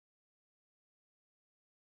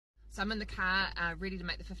So I'm in the car, ready to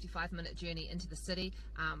make the 55-minute journey into the city.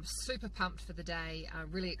 Super pumped for the day,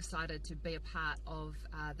 really excited to be a part of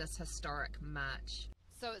this historic march.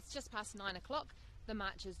 So it's just past 9 o'clock. The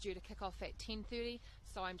march is due to kick off at 10:30,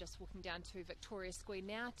 so I'm just walking down to Victoria Square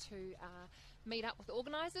now to meet up with the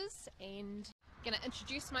organisers and going to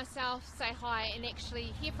introduce myself, say hi, and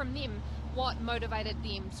actually hear from them what motivated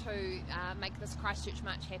them to make this Christchurch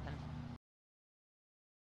march happen.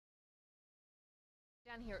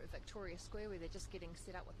 Down here at Victoria Square, where they're just getting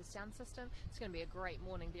set up with the sound system. It's going to be a great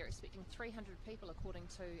morning. They're expecting 300 people according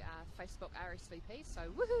to Facebook RSVP, so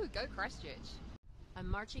woohoo, go Christchurch! I'm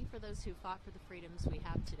marching for those who fought for the freedoms we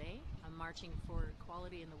have today. I'm marching for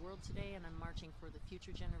equality in the world today, and I'm marching for the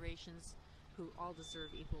future generations who all deserve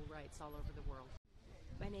equal rights all over the world.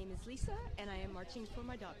 My name is Lisa, and I am marching for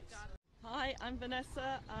my daughters. Hi, I'm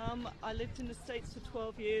Vanessa. I lived in the States for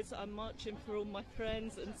 12 years. I'm marching for all my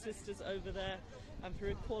friends and sisters over there and for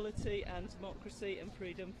equality and democracy and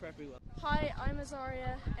freedom for everyone. Hi, I'm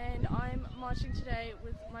Azaria, and I'm marching today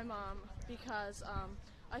with my mom because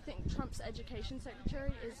I think Trump's education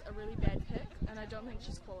secretary is a really bad pick, and I don't think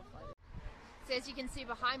she's qualified. So as you can see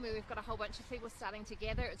behind me, we've got a whole bunch of people starting to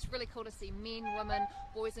gather. It's really cool to see men, women,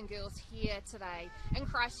 boys and girls here today in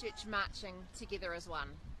Christchurch marching together as one.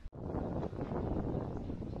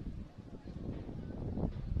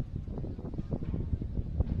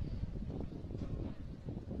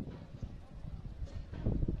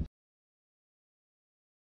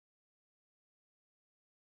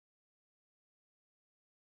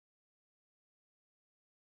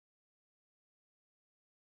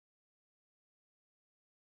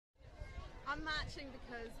 I'm marching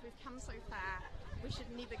because we've come so far, we should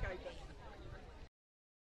never go back.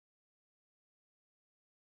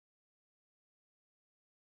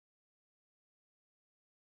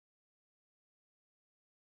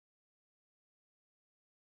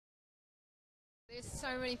 There's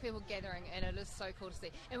so many people gathering and it is so cool to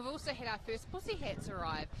see. And we've also had our first pussy hats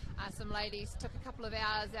arrive. Some ladies took a couple of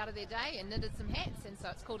hours out of their day and knitted some hats, and so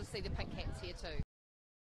it's cool to see the pink hats here too.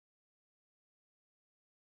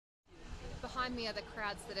 Behind me are the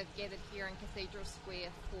crowds that have gathered here in Cathedral Square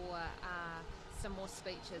for some more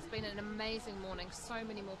speeches. It's been an amazing morning, so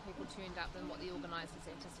many more people turned up than what the organisers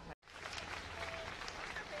anticipated.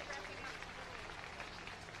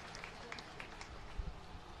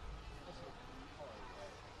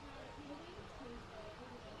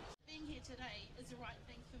 Being here today is the right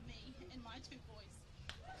thing for me and my two boys.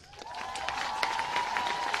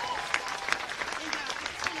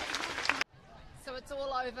 So it's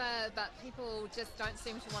all over, but people just don't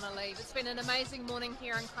seem to want to leave. It's been an amazing morning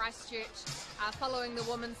here in Christchurch, following the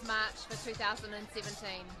Women's March for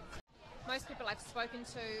 2017. Most people I've spoken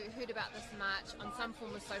to heard about this march on some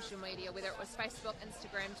form of social media, whether it was Facebook,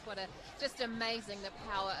 Instagram, Twitter. Just amazing the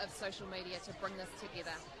power of social media to bring this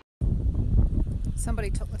together. Somebody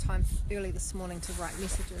took the time early this morning to write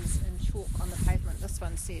messages in chalk on the pavement. This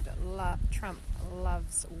one said, "Trump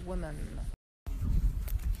loves women."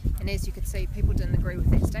 And as you could see, people didn't agree with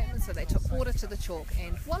that statement, so they took order to the chalk,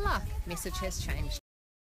 and voila, message has changed.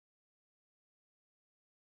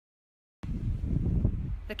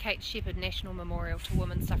 The Kate Shepherd National Memorial to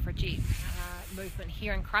Women Suffragette movement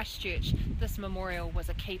here in Christchurch. This memorial was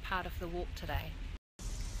a key part of the walk today.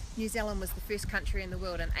 New Zealand was the first country in the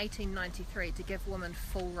world in 1893 to give women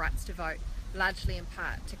full rights to vote, largely in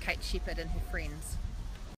part to Kate Shepherd and her friends.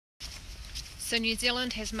 So New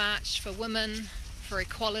Zealand has marched for women, for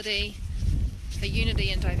equality, for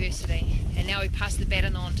unity and diversity, and now we pass the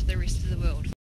baton on to the rest of the world.